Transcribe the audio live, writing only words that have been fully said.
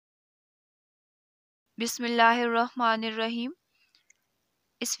बिस्मिल्लाहिर्रहमानिर्रहीम।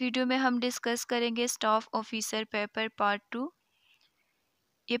 इस वीडियो में हम डिस्कस करेंगे स्टाफ ऑफिसर पेपर पार्ट 2।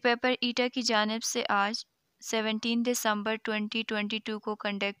 ये पेपर ईटा की जानिब से आज 17 दिसंबर 2022 को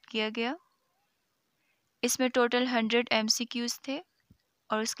कंडक्ट किया गया। इसमें टोटल 100 MCQs थे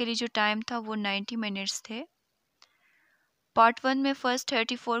और उसके लिए जो टाइम था वो 90 मिनट्स थे। पार्ट 1 में फर्स्ट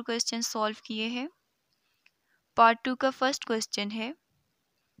 34 क्वेश्चन सॉल्व किए हैं। पार्ट 2 का फर्स्ट क्वेश्चन है,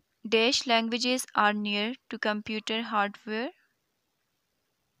 dash languages are near to computer hardware.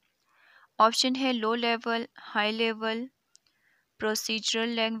 Option है low level, high level, procedural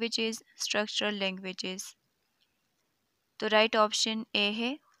languages, structural languages. तो राइट ऑप्शन ए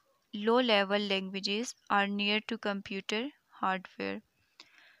है low level languages are near to computer hardware.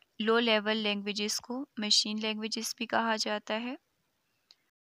 Low level languages को machine languages भी कहा जाता है।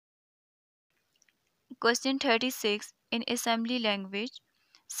 Question 36, in assembly language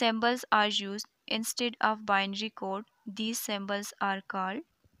symbols are used instead of binary code. These symbols are called।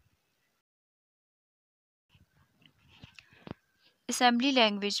 Assembly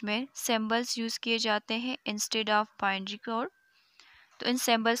language में symbols use किए जाते हैं instead of binary code. तो इन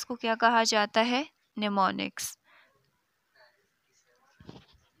सिंबल्स को क्या कहा जाता है? निमोनिक्स।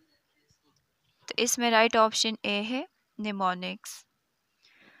 तो इसमें राइट ऑप्शन ए है mnemonics.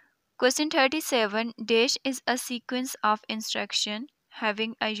 Question 37, dash is a sequence of instruction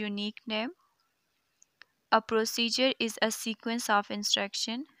having a unique name. A procedure is a sequence of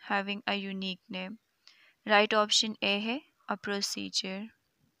instruction having a unique name. Right option A है a procedure.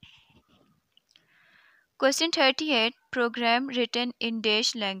 Question 38, program written in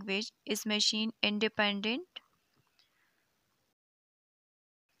dash language is machine independent?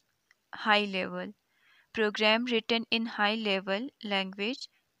 High level. Program written in high level language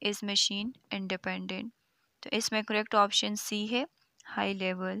is machine independent. तो इसमें correct option C है high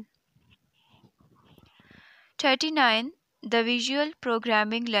level। 39, the visual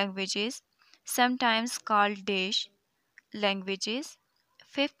programming languages, sometimes called dash languages,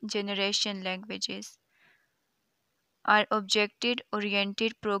 fifth generation languages, are object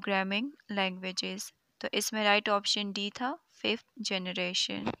oriented programming languages। तो इसमें right option D था fifth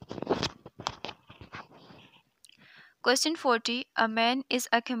generation. Question 40, a man is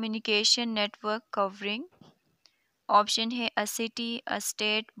a communication network covering. Option है अ city, a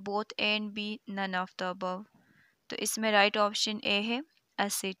state, both A and B, none of the above. तो इसमें right option A है अ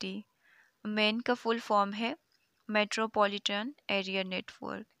city. Man का full form है metropolitan area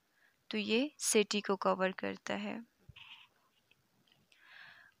network. तो ये city को cover करता है।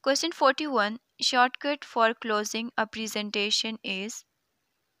 Question 41, shortcut for closing a presentation is।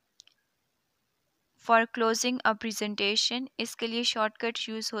 For closing a presentation इसके लिए शॉर्टकट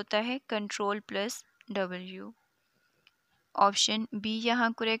यूज होता है Ctrl+W। ऑप्शन बी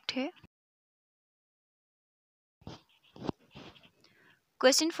यहाँ करेक्ट है।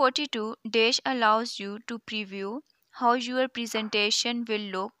 Question 42, dash allows you to preview how your presentation will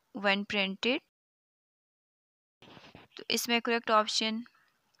look when printed। तो इसमें करेक्ट ऑप्शन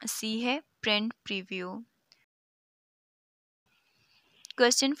सी है print preview.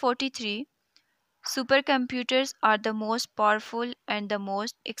 Question 43, supercomputers are the most powerful and the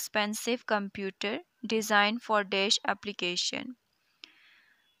most expensive computer designed for dash application।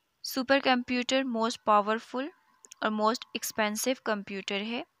 Super computer most powerful और most expensive computer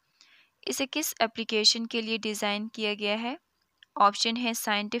है। इसे किस application के लिए design किया गया है? ऑप्शन है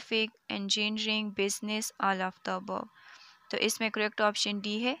scientific, engineering, business, all of the above. तो इसमें करेक्ट ऑप्शन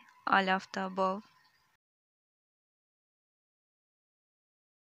डी है all of the above.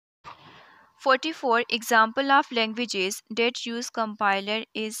 44, example of languages date use compiler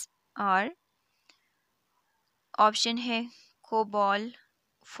is are. Option है COBOL,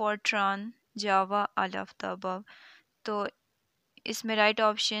 Fortran, Java, all of the above. तो इसमें right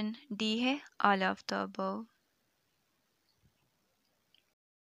option D है all of the above.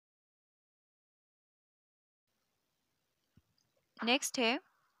 Next है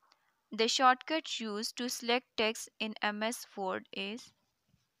the shortcut use to select text in MS word is.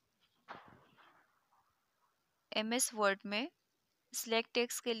 MS word में select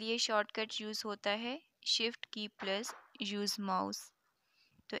text के लिए shortcut use होता है shift की प्लस यूज माउस।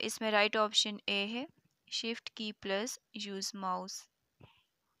 तो इसमें राइट ऑप्शन ए है शिफ्ट की plus use mouse.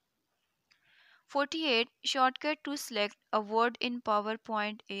 48, shortcut to select a word in power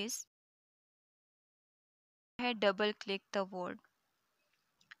point is है double click the word.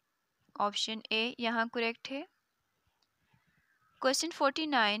 Option A यहाँ करेक्ट है। Question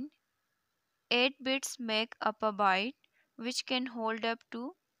 49, 8 bits make up a byte which can hold up to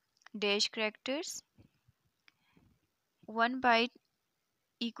dash characters। 1 byte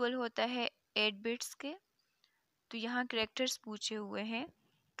equal होता है 8 bits के। तो यहाँ characters पूछे हुए हैं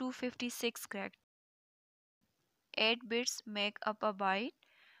 256 character. 8 bits make up a byte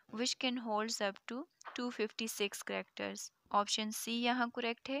which can hold up to 256 characters. Option C यहाँ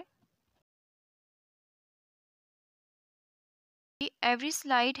correct है। Every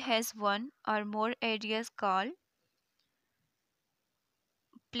slide has one or more areas called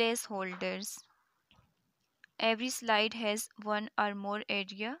placeholders. Every slide has one or more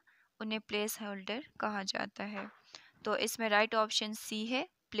area, उन्हें place holder कहा जाता है। तो इसमें right option C है,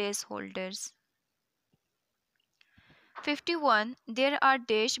 place holders. 51. There are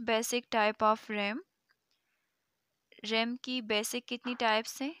dash basic type of RAM. RAM की basic कितनी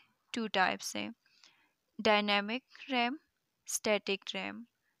types हैं? 2 टाइप्स हैं, dynamic RAM, static RAM.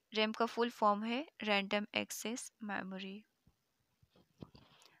 RAM का फुल फॉर्म है random access memory.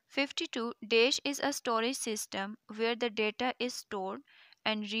 52. Dash is a storage system where the data is stored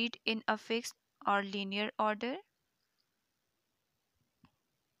and read in a fixed or linear order.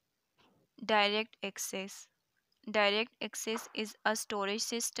 Direct access. Direct access is a storage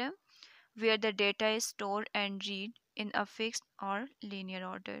system where the data is stored and read in a fixed or linear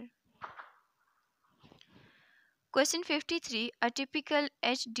order. Question 53. A typical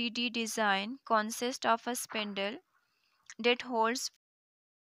HDD design consists of a spindle that holds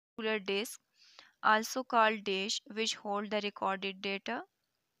cooler disk, also called dash, which hold the recorded data.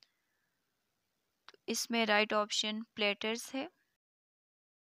 इसमें right option platters है।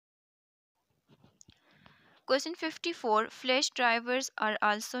 Question 54. Flash drivers are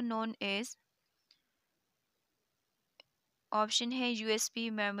also known as, option है USB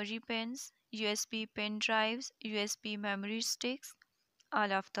memory pens, USB pen drives, USB memory sticks,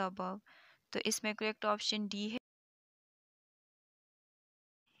 all of the above. तो इसमें correct option D है।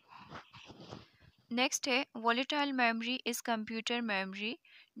 Next है volatile memory is computer memory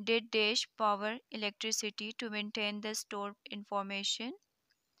that dash power electricity to maintain the stored information.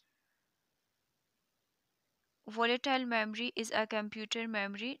 Volatile memory is a computer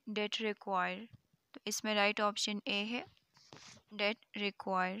memory that require, तो इसमें right option A है, that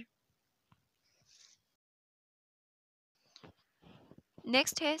require.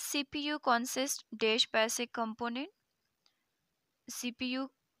 Next है CPU consists dash basic component. CPU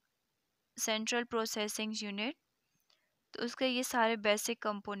central processing unit, तो उसके ये सारे basic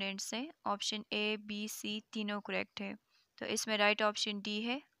components हैं। Option A B C तीनों करेक्ट है। तो इसमें राइट ऑप्शन डी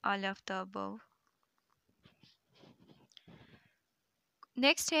है, all of the above.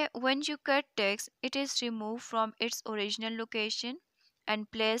 Next है when you cut text it is remove from its original location and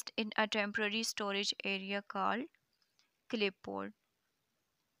placed in a temporary storage area called clipboard.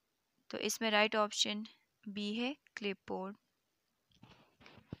 तो इसमें right option B है, clipboard.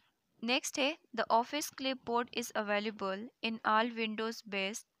 Next है the office clipboard is available in all Windows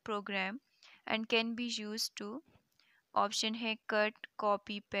based programme and can be use to, option है cut,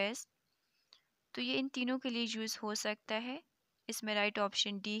 copy, paste. तो ये इन तीनों के लिए यूज हो सकता है। इसमें राइट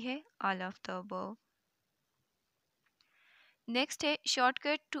ऑप्शन डी है, all of the above. Next है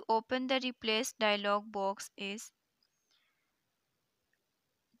shortcut to open the replace dialog box is,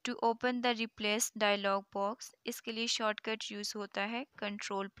 to open the replace dialog box, इसके लिए शॉर्टकट यूज होता है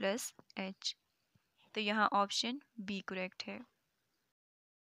Ctrl+H। तो यहाँ ऑप्शन बी करेक्ट है।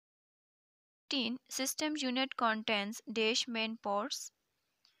 3. System unit contents dash main ports.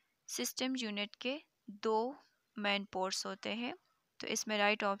 System unit के 2 main ports होते हैं। तो इसमें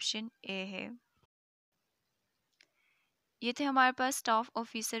राइट ऑप्शन ए है। ये थे हमारे पास स्टाफ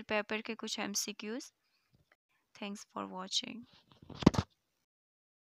ऑफिसर पेपर के कुछ MCQs। Thanks for watching.